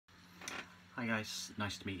Hi guys,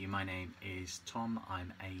 nice to meet you. My name is Tom.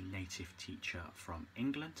 I'm a native teacher from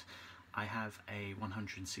England. I have a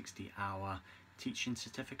 160-hour teaching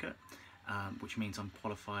certificate, which means I'm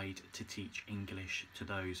qualified to teach English to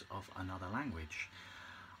those of another language.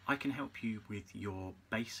 I can help you with your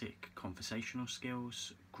basic conversational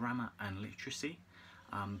skills, grammar and literacy,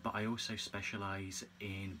 but I also specialise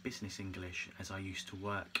in business English as I used to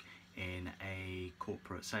work in a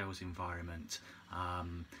corporate sales environment,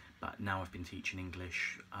 but now I've been teaching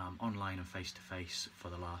English online and face-to-face for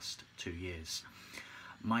the last 2 years.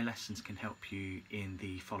 My lessons can help you in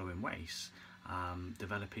the following ways: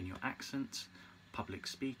 developing your accent, public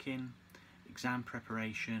speaking, exam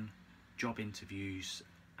preparation, job interviews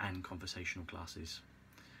and conversational classes.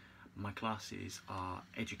 My classes are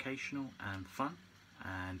educational and fun,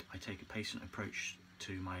 and I take a patient approach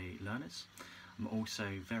to my learners. I'm also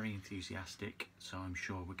very enthusiastic, so I'm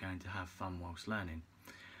sure we're going to have fun whilst learning.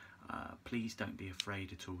 Please don't be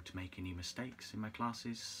afraid at all to make any mistakes in my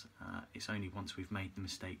classes. It's only once we've made the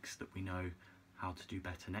mistakes that we know how to do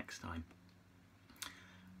better next time.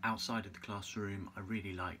 Outside of the classroom, I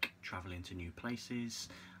really like travelling to new places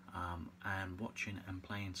and watching and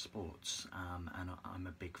playing sports, and I'm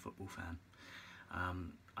a big football fan.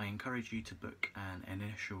 I encourage you to book an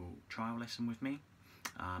initial trial lesson with me.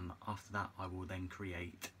 After that, I will then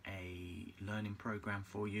create a learning program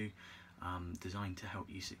for you, designed to help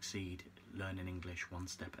you succeed learning English one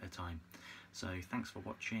step at a time. So thanks for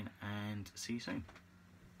watching and see you soon.